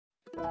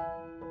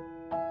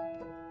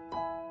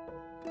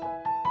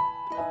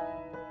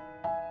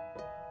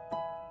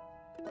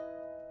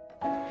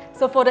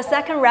So for the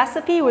second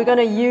recipe, we're going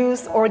to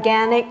use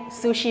organic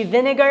sushi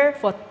vinegar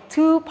for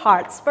 2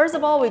 parts. First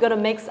of all, we're going to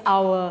mix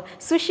our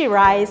sushi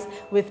rice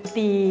with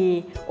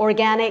the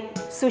organic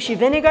sushi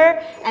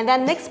vinegar. And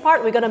then next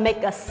part, we're going to make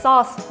a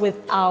sauce with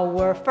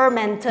our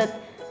fermented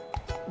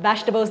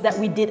vegetables that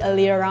we did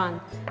earlier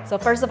on. So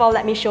first of all,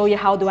 let me show you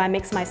how do I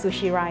mix my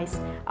sushi rice.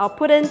 I'll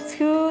put in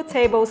 2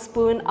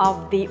 tablespoons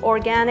of the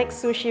organic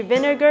sushi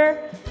vinegar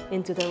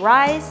into the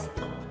rice.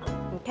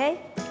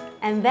 Okay?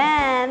 And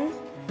then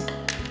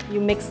you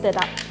mix it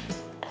up.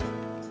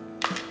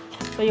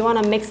 So you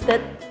want to mix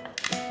it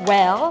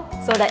well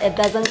so that it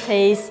doesn't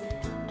taste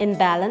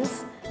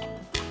imbalanced.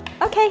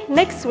 Okay,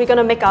 next we're going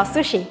to make our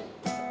sushi.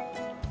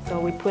 So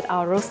we put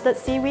our roasted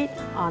seaweed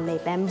on a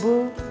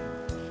bamboo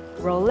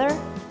roller,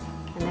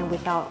 and then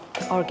with our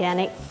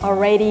organic,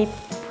 already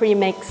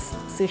pre-mixed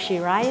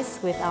sushi rice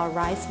with our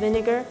rice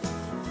vinegar,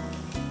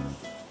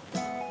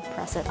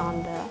 press it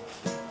on the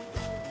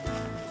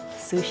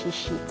sushi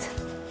sheet.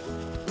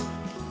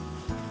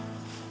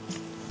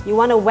 You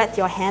want to wet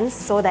your hands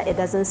so that it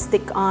doesn't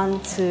stick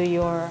on to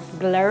your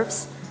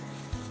gloves,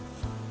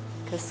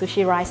 because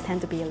sushi rice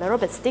tend to be a little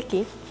bit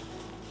sticky.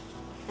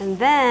 And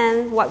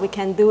then what we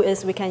can do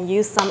is we can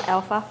use some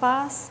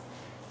alfalfa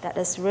that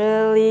is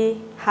really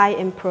high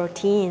in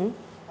protein,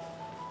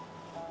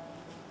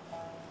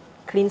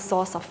 clean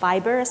source of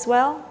fiber as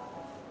well.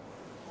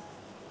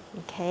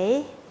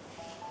 Okay,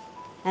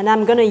 and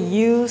I'm going to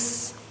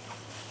use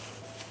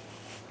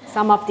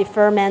some of the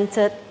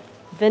fermented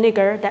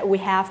vinegar that we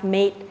have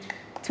made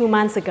 2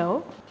 months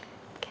ago.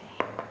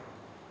 Okay.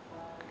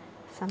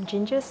 Some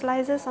ginger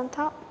slices on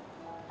top.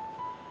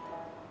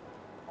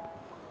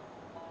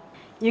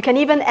 You can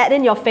even add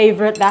in your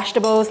favorite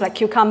vegetables like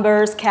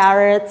cucumbers,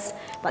 carrots,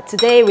 but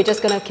today we're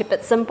just going to keep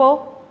it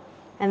simple.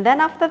 And then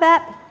after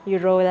that, you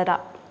roll it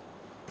up.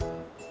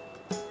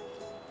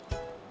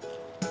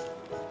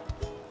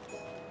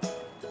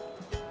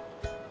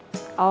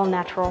 All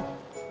natural.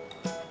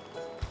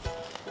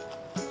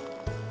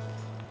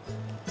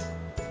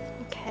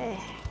 Okay.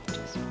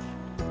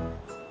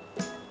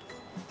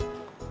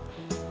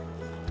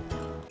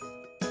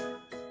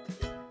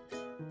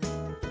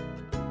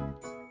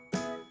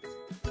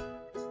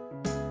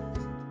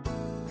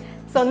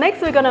 So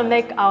next we're going to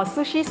make our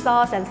sushi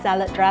sauce and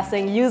salad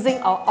dressing using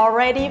our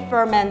already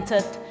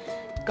fermented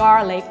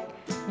garlic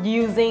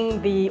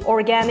using the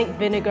organic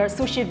vinegar,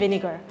 sushi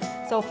vinegar.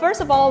 So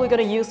first of all, we're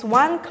going to use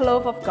 1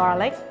 clove of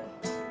garlic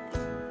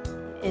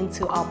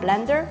into our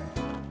blender.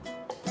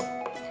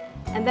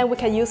 And then we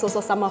can use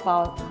also some of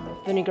our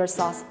vinegar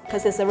sauce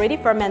because it's already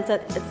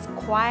fermented. It's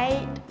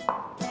quite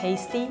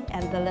tasty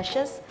and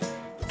delicious.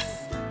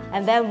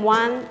 And then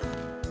 1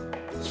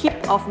 heap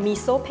of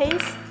miso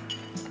paste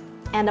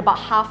and about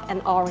half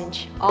an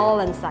orange,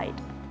 all inside.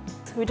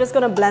 So we're just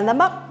going to blend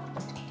them up.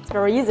 It's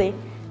very easy.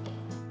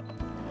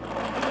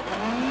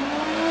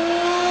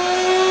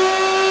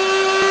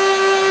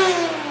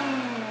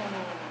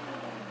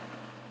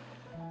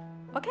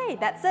 Okay,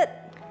 that's it.